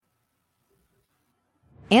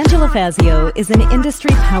Angela Fazio is an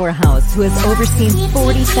industry powerhouse who has overseen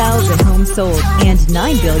 40,000 homes sold and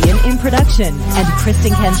 $9 billion in production. And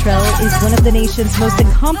Kristen Cantrell is one of the nation's most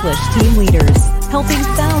accomplished team leaders, helping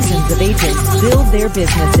thousands of agents build their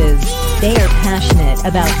businesses. They are passionate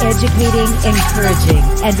about educating,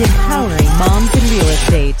 encouraging, and empowering moms in real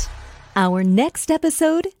estate. Our next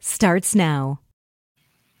episode starts now.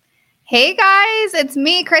 Hey guys, it's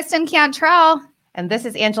me, Kristen Cantrell. And this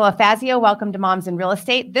is Angela Fazio. Welcome to Moms in Real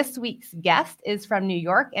Estate. This week's guest is from New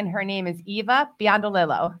York, and her name is Eva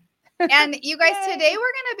Biondolillo. And you guys, today we're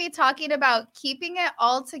going to be talking about keeping it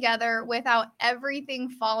all together without everything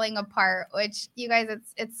falling apart, which you guys,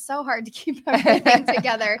 it's so hard to keep everything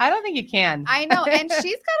together. I don't think you can. I know. And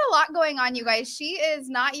she's got a lot going on, you guys. She is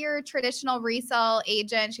not your traditional resale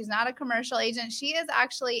agent. She's not a commercial agent. She is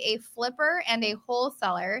actually a flipper and a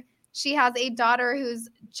wholesaler. She has a daughter who's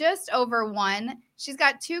just over 1. She's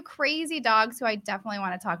got 2 crazy dogs who I definitely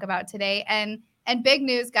want to talk about today. And big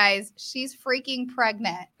news, guys, she's freaking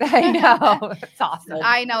pregnant. I know. It's awesome.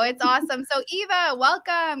 I know. It's awesome. So Eva,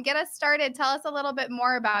 welcome. Get us started. Tell us a little bit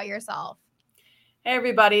more about yourself. Hey,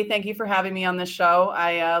 everybody. Thank you for having me on this show.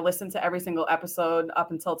 I listened to every single episode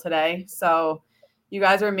up until today. So you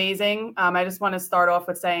guys are amazing. I just want to start off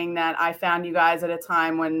with saying that I found you guys at a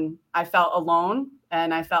time when I felt alone.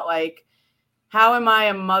 And I felt like, how am I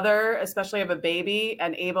a mother, especially of a baby,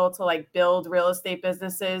 and able to like build real estate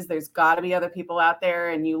businesses? There's got to be other people out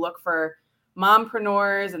there, and you look for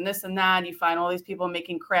mompreneurs and this and that. You find all these people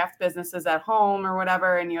making craft businesses at home or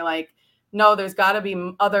whatever. And you're like, no, there's got to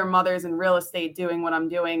be other mothers in real estate doing what I'm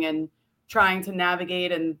doing and trying to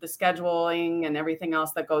navigate and the scheduling and everything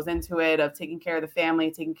else that goes into it of taking care of the family,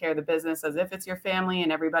 taking care of the business as if it's your family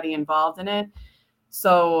and everybody involved in it.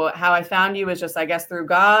 So how I found you is just, I guess, through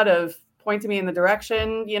God of pointing me in the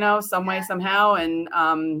direction, you know, some way, somehow.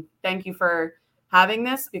 And thank you for having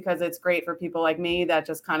this, because it's great for people like me that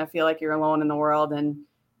just kind of feel like you're alone in the world. And,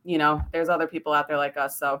 you know, there's other people out there like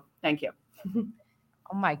us. So thank you.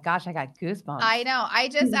 Oh my gosh, I got goosebumps. I know. I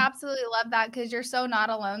just absolutely love that, because you're so not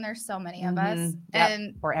alone. There's so many of us. Yep.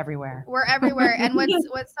 And we're everywhere. We're everywhere. And what's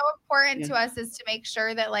so important to us is to make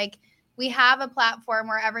sure that like we have a platform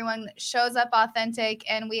where everyone shows up authentic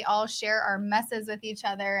and we all share our messes with each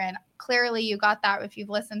other. And clearly you got that if you've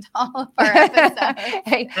listened to all of our episodes.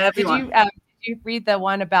 Hey, did you read the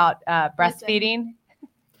one about breastfeeding?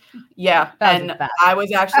 Yeah. And I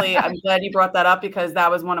was actually, I'm glad you brought that up, because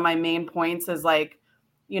that was one of my main points is like,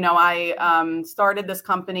 you know, I started this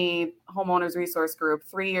company, Homeowners Resource Group,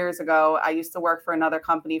 3 years ago. I used to work for another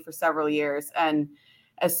company for several years. And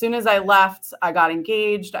as soon as I left, I got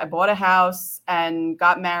engaged, I bought a house and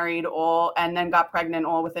got married and then got pregnant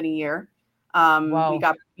all within a year. We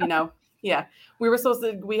got, you know, yeah, we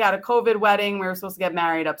had a COVID wedding. We were supposed to get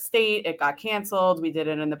married upstate. It got canceled. We did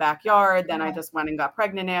it in the backyard. Then I just went and got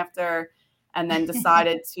pregnant after, and then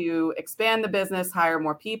decided to expand the business, hire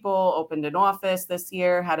more people, opened an office this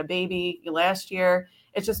year, had a baby last year.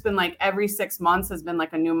 It's just been like every 6 months has been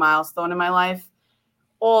like a new milestone in my life.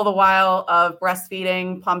 All the while of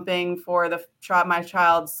breastfeeding, pumping for my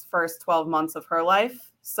child's first 12 months of her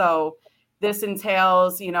life. So this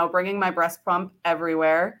entails, you know, bringing my breast pump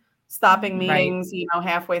everywhere, stopping meetings, you know,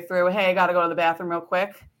 halfway through. Hey, I got to go to the bathroom real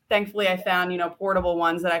quick. Thankfully, I found, you know, portable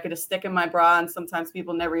ones that I could just stick in my bra. And sometimes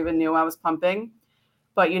people never even knew I was pumping.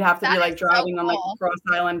 But you'd have to be like driving on like the Cross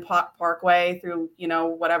Island Parkway through, you know,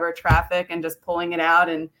 whatever traffic, and just pulling it out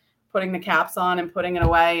and putting the caps on and putting it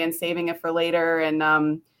away and saving it for later.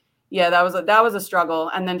 And yeah, that was a struggle.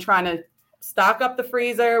 And then trying to stock up the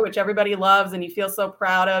freezer, which everybody loves and you feel so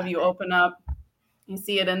proud of. You open up, you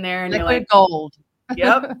see it in there, and you're like, gold.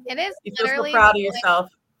 Yep. It is. You feel so proud of yourself.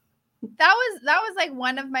 That was like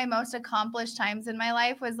one of my most accomplished times in my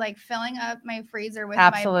life, was like filling up my freezer with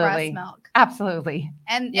Absolutely. my breast milk. Absolutely.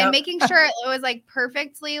 And making sure it was like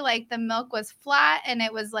perfectly, like the milk was flat and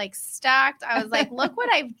it was like stacked. I was like, look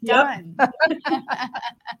what I've done.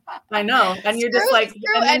 I know. And you're just like,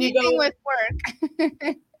 screw anything with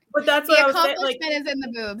work. But that's what I was saying. The accomplishment is in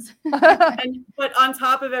the boobs. But on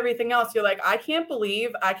top of everything else, you're like, I can't believe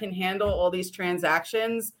I can handle all these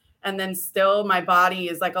transactions. And then still my body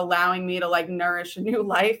is like allowing me to like nourish a new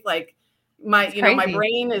life. Like my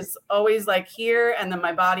brain is always like here. And then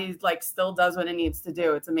my body like still does what it needs to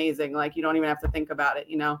do. It's amazing. Like you don't even have to think about it,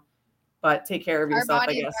 you know, but take care of yourself,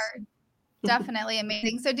 I guess. Are definitely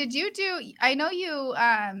amazing. So I know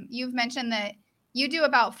you've mentioned that you do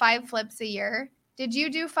about 5 flips a year. Did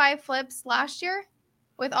you do 5 flips last year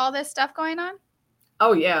with all this stuff going on?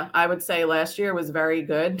 Oh, yeah. I would say last year was very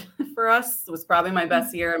good for us. It was probably my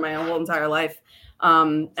best year in my whole entire life.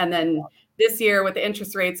 And then this year with the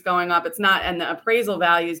interest rates going up, it's not, and the appraisal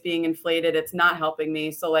values being inflated, it's not helping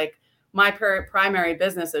me. So like my primary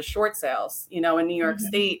business is short sales. In New York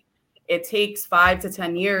State, it takes 5 to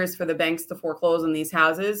 10 years for the banks to foreclose on these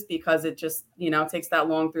houses because it just, takes that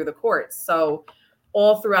long through the courts. So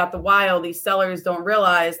all throughout the while, these sellers don't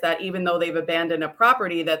realize that even though they've abandoned a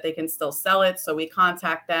property, that they can still sell it. So we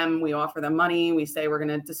contact them, we offer them money, we say, we're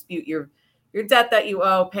going to dispute your debt that you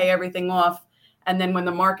owe, pay everything off. And then when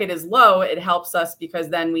the market is low, it helps us because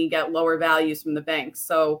then we get lower values from the banks.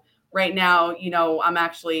 So right now, I'm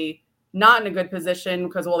actually not in a good position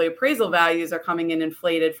because all the appraisal values are coming in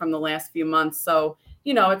inflated from the last few months. So,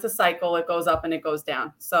 it's a cycle. It goes up and it goes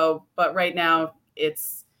down. So, but right now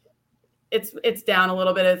it's down a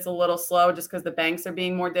little bit. It's a little slow just because the banks are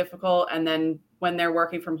being more difficult. And then when they're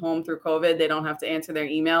working from home through COVID, they don't have to answer their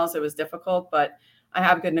emails. It was difficult, but I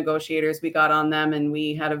have good negotiators. We got on them and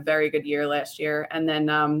we had a very good year last year. And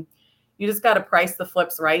then you just got to price the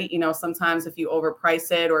flips right. Sometimes if you overprice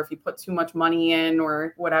it or if you put too much money in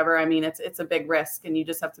or whatever, it's a big risk, and you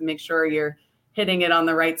just have to make sure you're hitting it on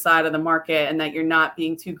the right side of the market and that you're not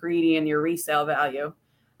being too greedy in your resale value,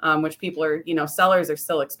 which people are, sellers are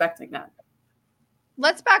still expecting that.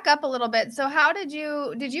 Let's back up a little bit. So how did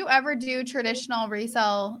you ever do traditional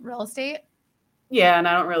resale real estate? Yeah, and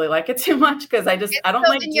I don't really like it too much because I don't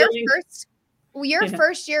like dealing. Your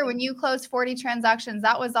first year when you closed 40 transactions,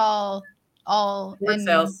 that was all short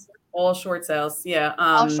sales, all short sales. Yeah.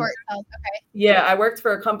 All short sales. Okay. Yeah. I worked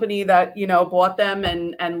for a company that, bought them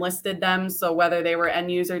and listed them. So whether they were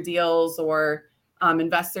end user deals or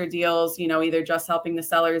investor deals, either just helping the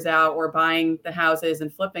sellers out or buying the houses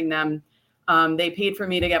and flipping them, they paid for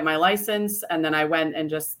me to get my license. And then I went and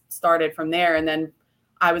just started from there. And then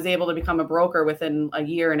I was able to become a broker within a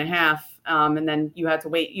year and a half. And then you have to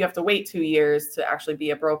wait 2 years to actually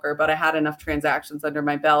be a broker, but I had enough transactions under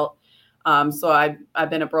my belt. So I've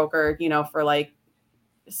been a broker, for like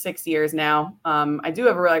 6 years now. I do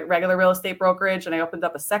have a regular real estate brokerage, and I opened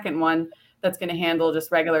up a second one that's going to handle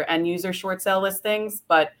just regular end user short sale listings,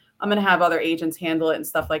 but I'm going to have other agents handle it and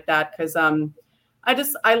stuff like that. Cause,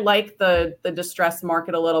 I like the distressed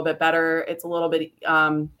market a little bit better. It's a little bit,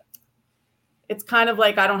 it's kind of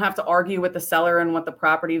like I don't have to argue with the seller and what the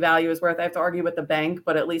property value is worth. I have to argue with the bank,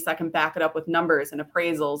 but at least I can back it up with numbers and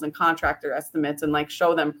appraisals and contractor estimates and like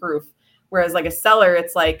show them proof. Whereas like a seller,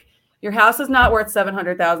 it's like, your house is not worth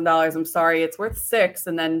 $700,000. I'm sorry, it's worth $6 million.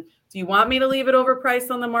 And then do you want me to leave it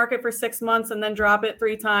overpriced on the market for 6 months and then drop it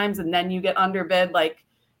 3 times and then you get underbid? Like,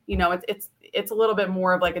 it's a little bit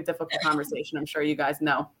more of like a difficult conversation. I'm sure you guys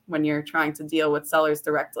know when you're trying to deal with sellers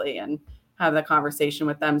directly and have the conversation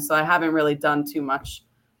with them. So I haven't really done too much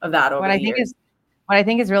of that over the years. What I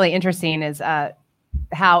think is really interesting is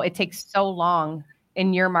how it takes so long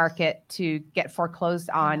in your market to get foreclosed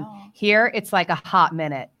on. Here, it's like a hot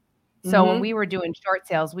minute. So when we were doing short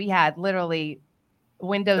sales, we had literally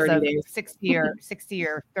windows of 60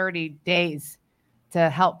 or 30 days to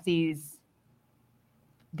help these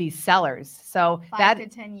sellers. So 5 to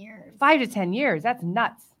 10 years. 5 to 10 years. That's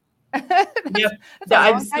nuts. Yeah,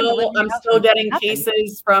 I'm still getting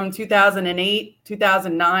cases from 2008,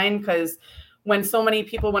 2009, because when so many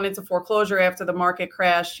people went into foreclosure after the market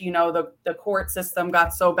crash, the court system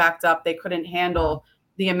got so backed up they couldn't handle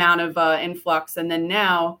the amount of influx. And then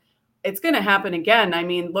now it's going to happen again. I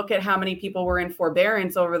mean, look at how many people were in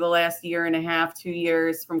forbearance over the last year and a half, 2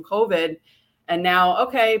 years from COVID. And now,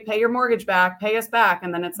 okay, pay your mortgage back, pay us back.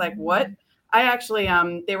 And then it's like, what? I actually,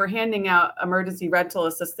 they were handing out emergency rental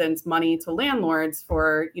assistance money to landlords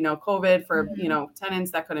for, COVID, for,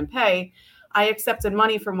 tenants that couldn't pay. I accepted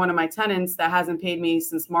money from one of my tenants that hasn't paid me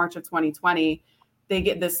since March of 2020.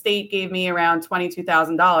 The state gave me around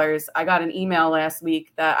 $22,000. I got an email last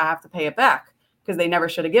week that I have to pay it back because they never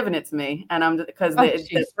should have given it to me. And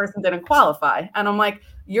the person didn't qualify. And I'm like,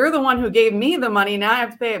 you're the one who gave me the money. Now I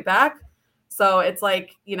have to pay it back. So it's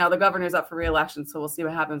like, the governor's up for re-election. So we'll see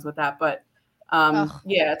what happens with that. But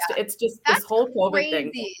it's just this whole COVID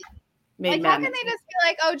thing. Like, how can they just be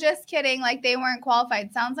like, oh, just kidding, like they weren't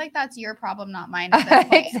qualified? Sounds like that's your problem, not mine at this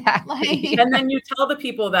point. Exactly. And then you tell the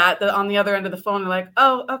people that on the other end of the phone, they're like,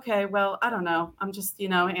 oh, okay, well, I don't know, I'm just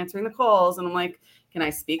answering the calls. And I'm like, can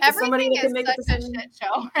I speak to somebody that can make a decision? Everything is such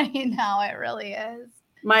a shit show right now. It really is.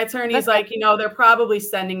 My attorney's like, they're probably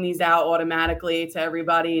sending these out automatically to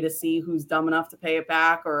everybody to see who's dumb enough to pay it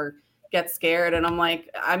back or get scared. And I'm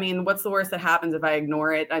like, I mean, what's the worst that happens if I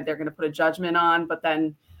ignore it? They're going to put a judgment on, but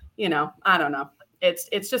then, I don't know.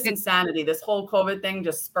 It's just insanity. This whole COVID thing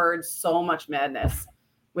just spurred so much madness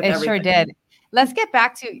with everything. It sure did. Let's get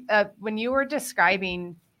back to when you were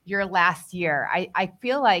describing your last year. I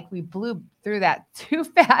feel like we blew through that too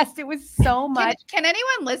fast. It was so much. Can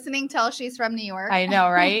anyone listening tell she's from New York? I know,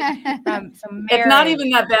 right? It's not even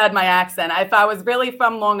that bad, my accent. If I was really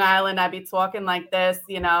from Long Island, I'd be talking like this,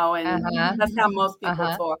 and that's how most people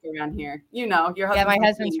talk around here. Your husband. My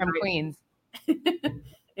husband's from Queens.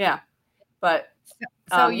 Yeah. But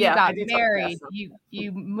so you got married,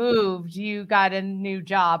 you moved, you got a new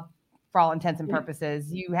job for all intents and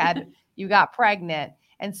purposes. You got pregnant.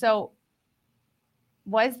 And so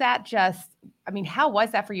was that how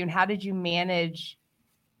was that for you? And how did you manage?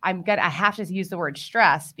 I have to use the word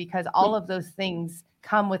stress because all of those things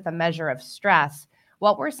come with a measure of stress.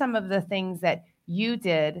 What were some of the things that you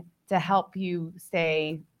did to help you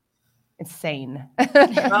stay sane?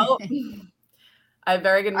 Well, I have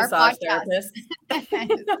very good massage therapists.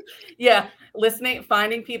 Yeah. Listening,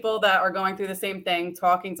 finding people that are going through the same thing,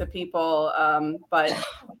 talking to people. But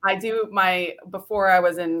before I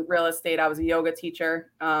was in real estate, I was a yoga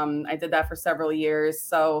teacher. I did that for several years.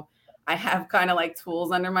 So I have kind of like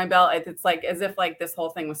tools under my belt. It's like as if like this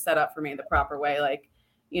whole thing was set up for me the proper way. Like,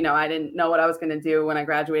 I didn't know what I was going to do when I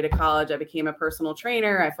graduated college. I became a personal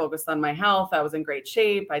trainer. I focused on my health. I was in great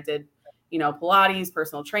shape. I did Pilates,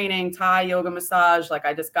 personal training, Thai, yoga, massage. Like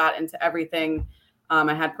I just got into everything.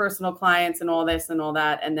 I had personal clients and all this and all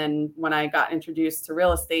that. And then when I got introduced to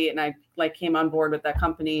real estate and I came on board with that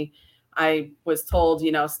company, I was told,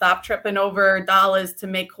 stop tripping over dollars to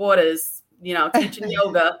make quarters, teaching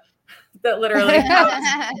yoga that literally.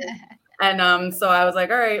 And so I was like,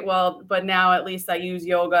 all right, well, but now at least I use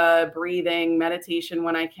yoga, breathing, meditation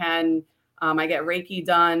when I can. I get Reiki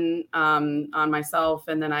done on myself,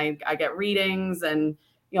 and then I get readings and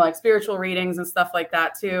like spiritual readings and stuff like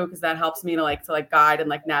that too, because that helps me to guide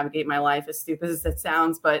and navigate my life. As stupid as it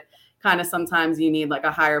sounds, but kind of sometimes you need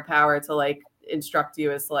a higher power to instruct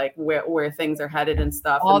you as where things are headed and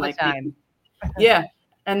stuff. All the time. Yeah,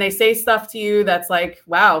 and they say stuff to you that's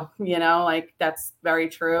wow, that's very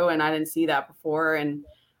true, and I didn't see that before, and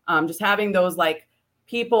just having those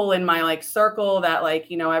people in my circle that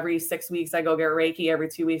every 6 weeks I go get Reiki, every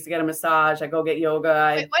 2 weeks I get a massage, I go get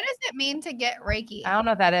yoga. Wait, what does it mean to get Reiki? I don't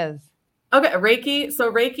know what that is. Okay, Reiki.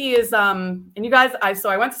 So Reiki is and you guys,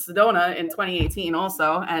 I went to Sedona in 2018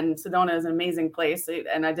 also, and Sedona is an amazing place,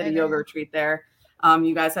 and I did a yoga retreat there.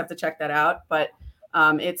 You guys have to check that out, but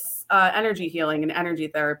it's energy healing and energy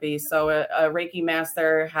therapy. So a Reiki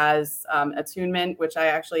master has attunement, which I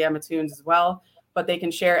actually am attuned as well. But they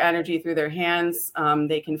can share energy through their hands.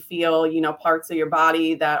 They can feel, parts of your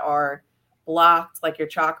body that are blocked, like your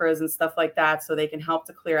chakras and stuff like that. So they can help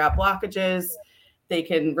to clear out blockages. They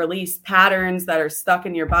can release patterns that are stuck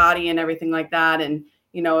in your body and everything like that. And,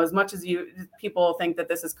 as much as people think that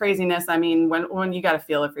this is craziness, I mean, when you got to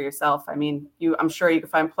feel it for yourself. I mean, I'm sure you can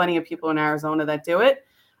find plenty of people in Arizona that do it.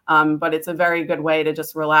 But it's a very good way to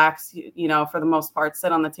just relax, for the most part,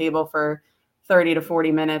 sit on the table for 30 to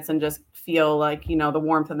 40 minutes and just feel the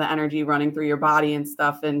warmth of the energy running through your body and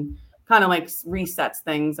stuff, and kind of resets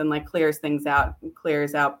things and clears things out,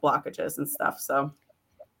 clears out blockages and stuff. So.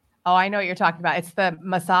 Oh, I know what you're talking about. It's the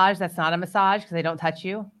massage. That's not a massage because they don't touch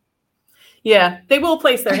you. Yeah. They will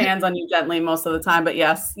place their hands on you gently most of the time, but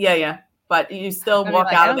yes. Yeah. But you still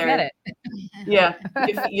walk out of there. Get it. Yeah.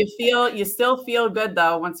 You still feel good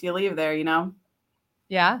though, once you leave there,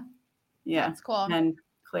 Yeah. Yeah. That's cool. And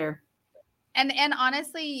clear. And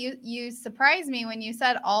honestly, you surprised me when you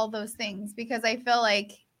said all those things, because I feel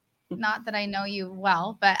like, not that I know you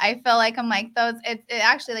well, but I feel like I'm those, it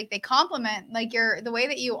actually they complement the way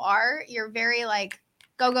that you are. You're very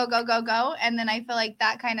go, go, go, go, go. And then I feel like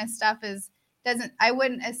that kind of stuff I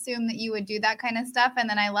wouldn't assume that you would do that kind of stuff. And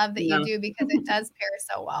then I love that you do, because it does pair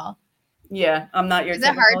so well. Yeah. I'm not your. Is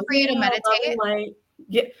it hard for you to meditate?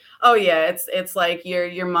 Yeah. Oh yeah. It's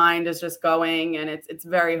your mind is just going, and it's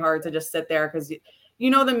very hard to just sit there, because the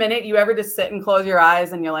minute you ever just sit and close your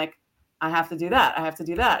eyes and you're like, I have to do that. I have to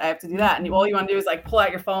do that. I have to do that. And all you want to do is pull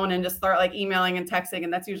out your phone and just start emailing and texting.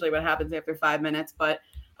 And that's usually what happens after 5 minutes. But,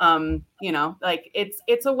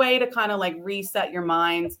 it's a way to kind of reset your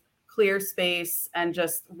mind, clear space, and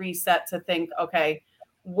just reset to think, okay,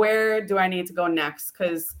 where do I need to go next?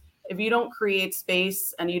 Because if you don't create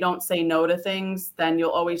space and you don't say no to things, then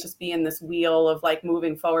you'll always just be in this wheel of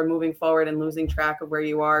moving forward and losing track of where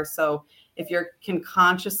you are. So if you can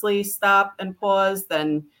consciously stop and pause,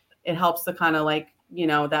 then it helps to kind of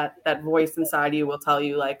that voice inside you will tell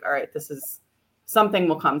you all right, this is something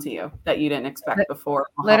will come to you that you didn't expect before.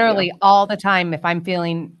 Literally all the time. If I'm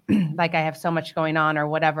feeling like I have so much going on or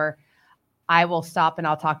whatever, I will stop and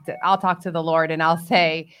I'll talk to the Lord, and I'll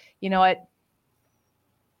say, you know what?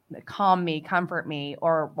 calm me, comfort me,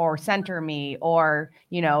 or center me, or,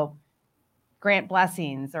 grant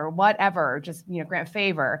blessings or whatever, just, grant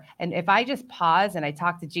favor. And if I just pause and I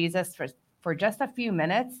talk to Jesus for just a few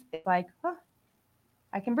minutes, it's like,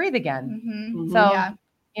 I can breathe again. Mm-hmm. So,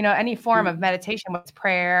 any form of meditation, what's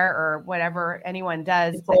prayer or whatever anyone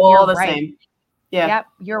does, it's all the right. same. Yeah. Yep.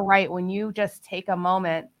 You're right. When you just take a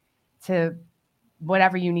moment to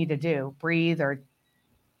whatever you need to do, breathe or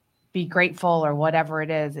be grateful or whatever it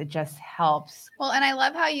is, it just helps. Well, and I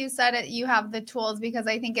love how you said it, you have the tools, because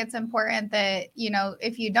I think it's important that,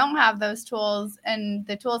 if you don't have those tools, and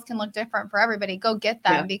the tools can look different for everybody, go get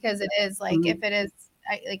them, because it is like, if it is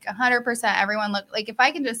like 100%, everyone if I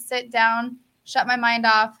can just sit down, shut my mind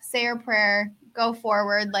off, say a prayer, go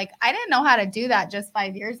forward. Like, I didn't know how to do that just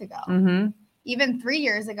 5 years ago. Mm-hmm. Even 3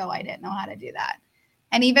 years ago, I didn't know how to do that.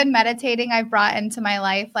 And even meditating, I've brought into my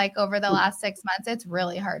life, like over the last 6 months, it's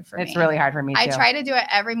really hard for me. It's really hard for me too. I try to do it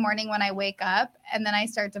every morning when I wake up, and then I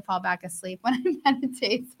start to fall back asleep when I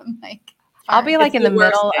meditate. So I'm like, I'll be like in the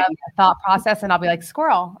middle of a thought process, and I'll be like,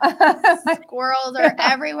 squirrel. Squirrels are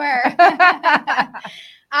everywhere.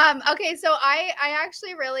 Okay, so I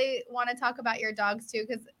actually really want to talk about your dogs too,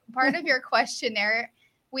 because part of your questionnaire,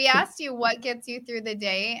 we asked you what gets you through the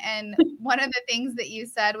day. And one of the things that you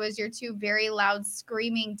said was your 2 very loud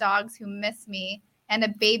screaming dogs who miss me, and a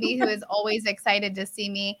baby who is always excited to see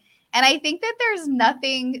me. And I think that there's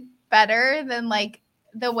nothing better than like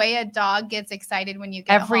the way a dog gets excited when you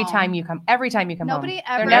get every home. time you come Nobody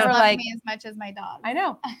home. ever never loves me as much as my dog. I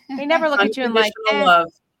know. They never look at you and like, love.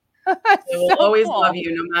 They will always cool. love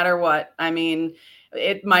you no matter what. I mean,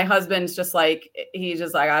 my husband's just like, he's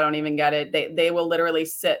just like, I don't even get it. They will literally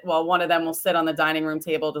sit. Well, one of them will sit on the dining room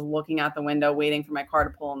table, just looking out the window, waiting for my car to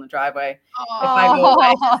pull in the driveway. If I go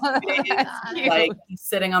away, like he's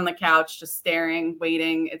sitting on the couch, just staring,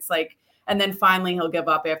 waiting. It's like, and then finally he'll give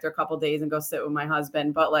up after a couple of days and go sit with my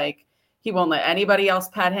husband. But like, he won't let anybody else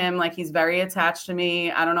pet him. Like, he's very attached to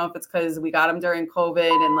me. I don't know if it's because we got him during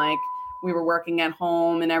COVID and like we were working at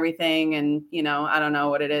home and everything. And, I don't know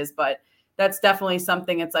what it is, but that's definitely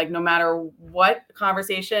something. It's like, no matter what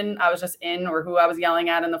conversation I was just in or who I was yelling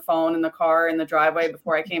at in the phone, in the car, in the driveway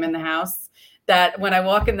before I came in the house, that when I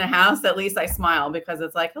walk in the house, at least I smile, because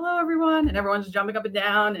it's like, hello, everyone. And everyone's jumping up and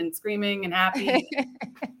down and screaming and happy.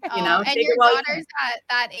 And your daughter's at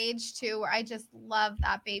that age too, where I just love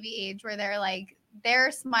that baby age where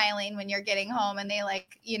they're smiling when you're getting home, and they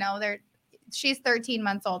she's 13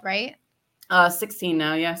 months old, right? 16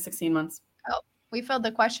 now. Yeah. 16 months. We filled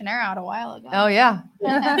the questionnaire out a while ago. Oh yeah.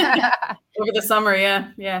 Over the summer.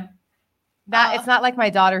 Yeah. Yeah. It's not like my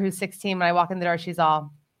daughter who's 16. When I walk in the door, she's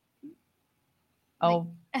all,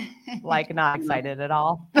 like not excited at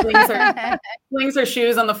all. Flings her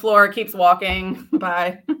shoes on the floor, keeps walking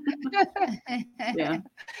by. Yeah.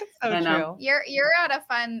 So true. You're at a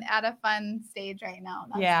fun stage right now.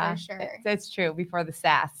 That's for sure. That's true. Before the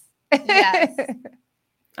sass. Yes.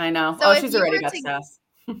 I know. So she's already got sass.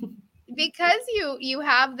 Because you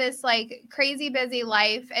have this like crazy busy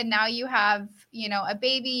life, and now you have, a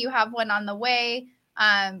baby, you have one on the way.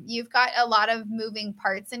 You've got a lot of moving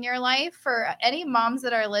parts in your life. For any moms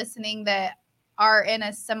that are listening that are in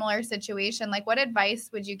a similar situation, like what advice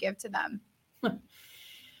would you give to them?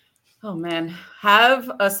 Oh man,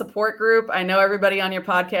 have a support group. I know everybody on your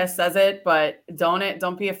podcast says it, but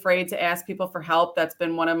don't be afraid to ask people for help. That's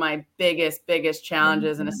been one of my biggest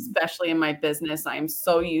challenges. And especially in my business, I am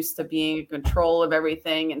so used to being in control of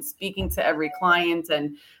everything and speaking to every client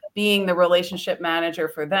and being the relationship manager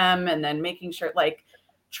for them. And then making sure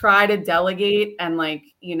try to delegate and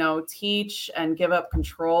teach and give up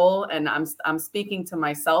control. And I'm speaking to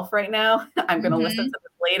myself right now. I'm going to listen to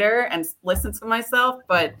this later and listen to myself,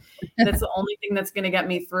 but that's the only thing that's going to get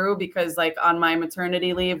me through, because on my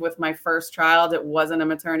maternity leave with my first child, it wasn't a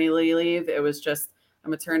maternity leave. It was just a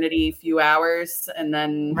maternity few hours. And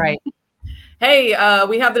then, right. Hey,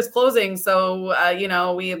 we have this closing. So,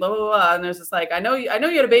 we blah, blah, blah. And there's just I know you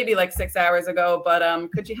had a baby 6 hours ago, but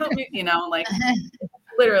could you help me?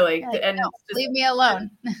 Literally. And no, leave me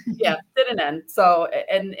alone. Yeah, didn't end. So,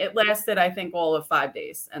 and it lasted, I think, all of 5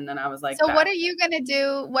 days. And then I was like, so what are you going to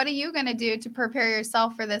do? What are you going to do to prepare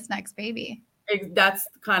yourself for this next baby? That's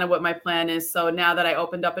kind of what my plan is. So now that I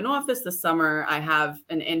opened up an office this summer, I have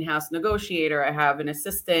an in-house negotiator. I have an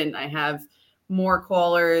assistant. I have more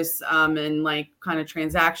callers and kind of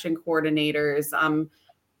transaction coordinators. I'm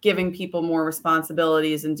giving people more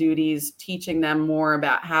responsibilities and duties, teaching them more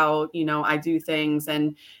about how, I do things.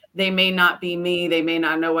 And they may not be me. They may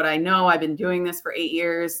not know what I know. I've been doing this for 8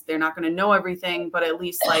 years. They're not going to know everything, but at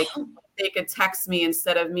least they could text me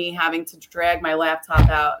instead of me having to drag my laptop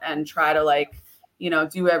out and try to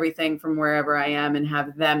do everything from wherever I am and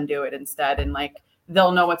have them do it instead. And like,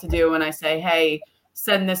 they'll know what to do when I say, hey,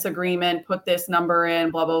 send this agreement, put this number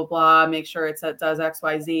in, blah, blah, blah, make sure it does X,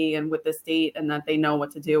 Y, Z and with this date, and that they know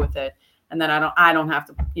what to do with it. And then I don't have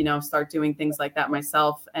to, start doing things like that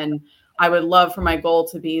myself. And I would love for my goal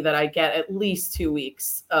to be that I get at least 2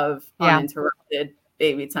 weeks of uninterrupted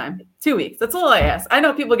baby time. 2 weeks. That's all I ask. I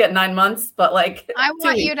know people get 9 months, but like, I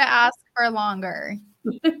want you to ask for longer.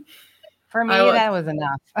 For me, that was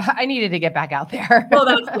enough. I needed to get back out there. Well,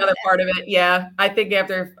 that's the other part of it. Yeah. I think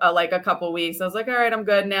after like a couple of weeks, I was like, all right, I'm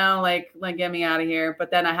good now. Like get me out of here. But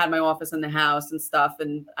then I had my office in the house and stuff.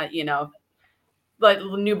 And, like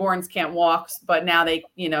newborns can't walk, but now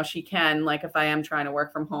she can. Like if I am trying to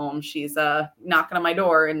work from home, she's knocking on my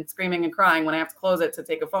door and screaming and crying when I have to close it to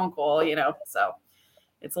take a phone call, so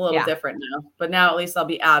it's a little different now. But now at least I'll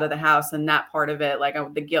be out of the house, and that part of it, like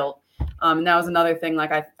the guilt. And that was another thing.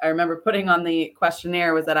 Like I remember putting on the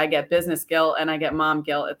questionnaire was that I get business guilt and I get mom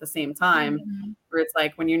guilt at the same time, where it's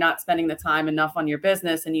like when you're not spending the time enough on your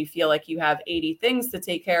business and you feel like you have 80 things to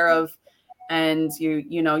take care of, and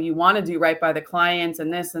you want to do right by the clients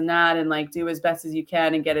and this and that, and like do as best as you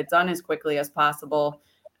can and get it done as quickly as possible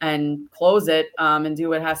and close it and do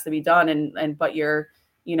what has to be done. But you're,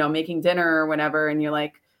 making dinner or whatever. And you're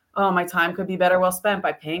like, oh, my time could be better well spent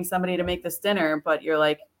by paying somebody to make this dinner. But you're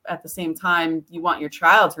like, at the same time, you want your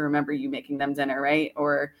child to remember you making them dinner, right?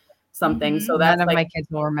 Or something. So that's none of my kids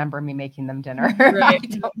will remember me making them dinner.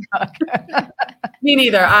 Right. Me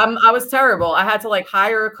neither. I was terrible. I had to like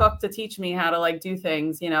hire a cook to teach me how to like do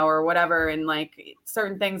things, or whatever. And like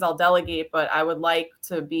certain things I'll delegate, but I would like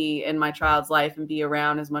to be in my child's life and be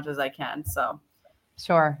around as much as I can. So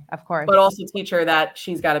sure, of course. But also teach her that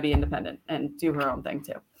she's got to be independent and do her own thing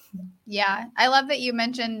too. Yeah. I love that you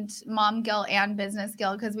mentioned mom guilt and business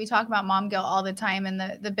guilt, because we talk about mom guilt all the time, and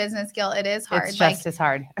the business guilt, it is hard. It's just as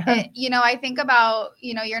hard. I think about,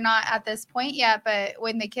 you're not at this point yet, but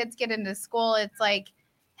when the kids get into school, it's like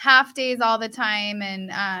half days all the time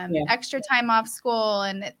and extra time off school.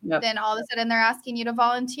 And then all of a sudden they're asking you to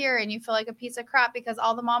volunteer and you feel like a piece of crap because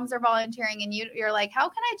all the moms are volunteering, and you're like, how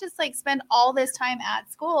can I just like spend all this time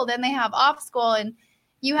at school? Then they have off school, and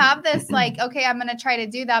you have this like, okay, I'm going to try to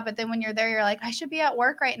do that. But then when you're there, you're like, I should be at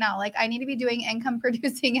work right now. Like I need to be doing income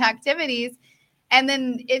producing activities. And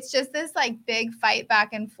then it's just this like big fight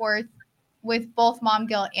back and forth with both mom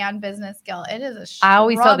guilt and business guilt. It is a struggle. I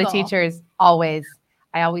always told the teachers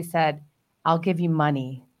I always said, I'll give you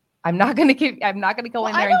money. I'm not going to go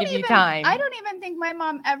in there and give you time. I don't even think my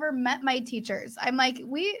mom ever met my teachers. I'm like,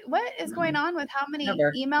 what is going on with how many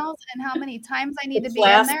emails and how many times I need to be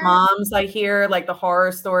in there? Moms, I hear like the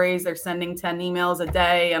horror stories. They're sending 10 emails a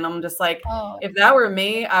day. And I'm just like, if that were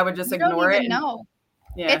me, I would just ignore it. No,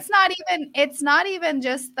 it's not even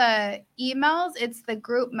just the emails. It's the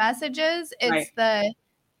group messages. It's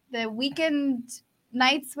the weekend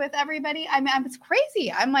nights with everybody. I mean, it's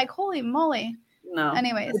crazy. I'm like, holy moly. No.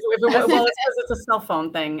 Anyways. Well, it's because it's a cell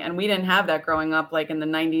phone thing, and we didn't have that growing up, like in the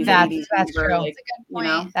 90s, 80s. That's true. Like, that's a good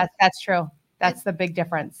point. That's true. That's the big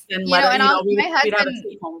difference. And we'd have a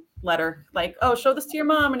take-home letter, like, oh, show this to your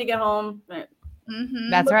mom when you get home.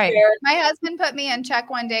 That's right. My husband put me in check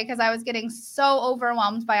one day because I was getting so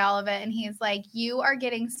overwhelmed by all of it. And he's like, you are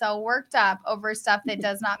getting so worked up over stuff that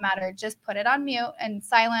does not matter. Just put it on mute and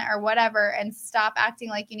silent or whatever, and stop acting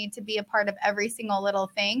like you need to be a part of every single little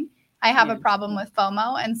thing. I have a problem with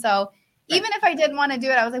FOMO. And so even if I didn't want to do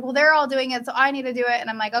it, I was like, well, they're all doing it, so I need to do it. And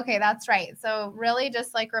I'm like, okay, that's right. So really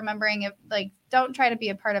just like remembering it, like, don't try to be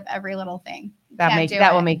a part of every little thing. That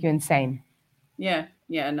will make you insane. Yeah.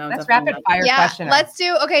 Yeah. No, that's rapid fire question. Let's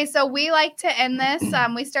do. Okay. So we like to end this.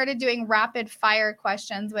 We started doing rapid fire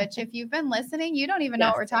questions, which if you've been listening, you don't even know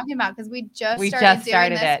what we're talking about, because we just started doing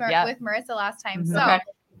this with Marissa last time. So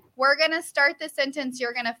we're going to start the sentence.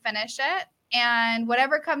 You're going to finish it. And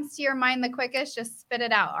whatever comes to your mind the quickest, just spit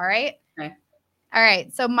it out. All right. Okay. All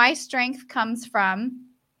right. So my strength comes from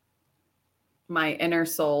my inner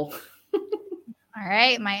soul. All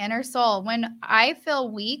right. My inner soul. When I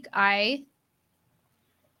feel weak, I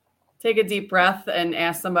take a deep breath and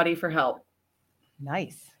ask somebody for help.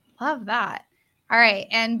 Nice. Love that. All right.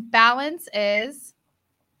 And balance is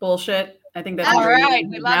bullshit. I think that's all right.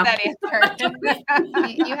 We love that answer.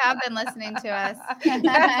 You have been listening to us.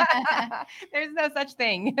 There's no such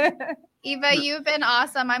thing. Eva, you've been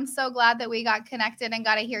awesome. I'm so glad that we got connected and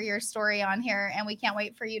got to hear your story on here. And we can't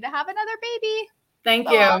wait for you to have another baby. Thank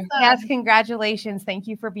you. Awesome. Yes, congratulations. Thank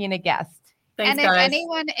you for being a guest. Thanks, and if guys.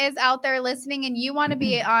 anyone is out there listening and you want to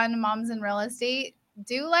be on Moms in Real Estate,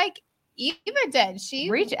 do like Eva did. She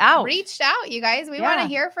reached out, you guys. We want to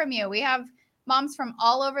hear from you. We have moms from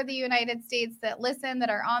all over the United States that listen, that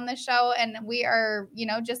are on the show. And we are,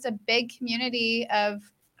 just a big community of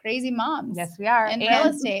crazy moms. Yes, we are. In real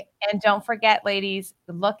estate. And don't forget, ladies,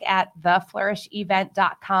 look at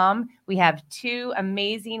theflourishevent.com. We have 2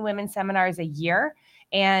 amazing women's seminars a year.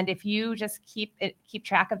 And if you just keep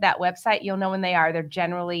track of that website, you'll know when they are. They're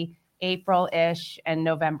generally April-ish and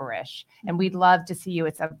November-ish. And we'd love to see you.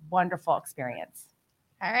 It's a wonderful experience.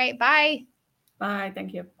 All right. Bye. Bye.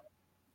 Thank you.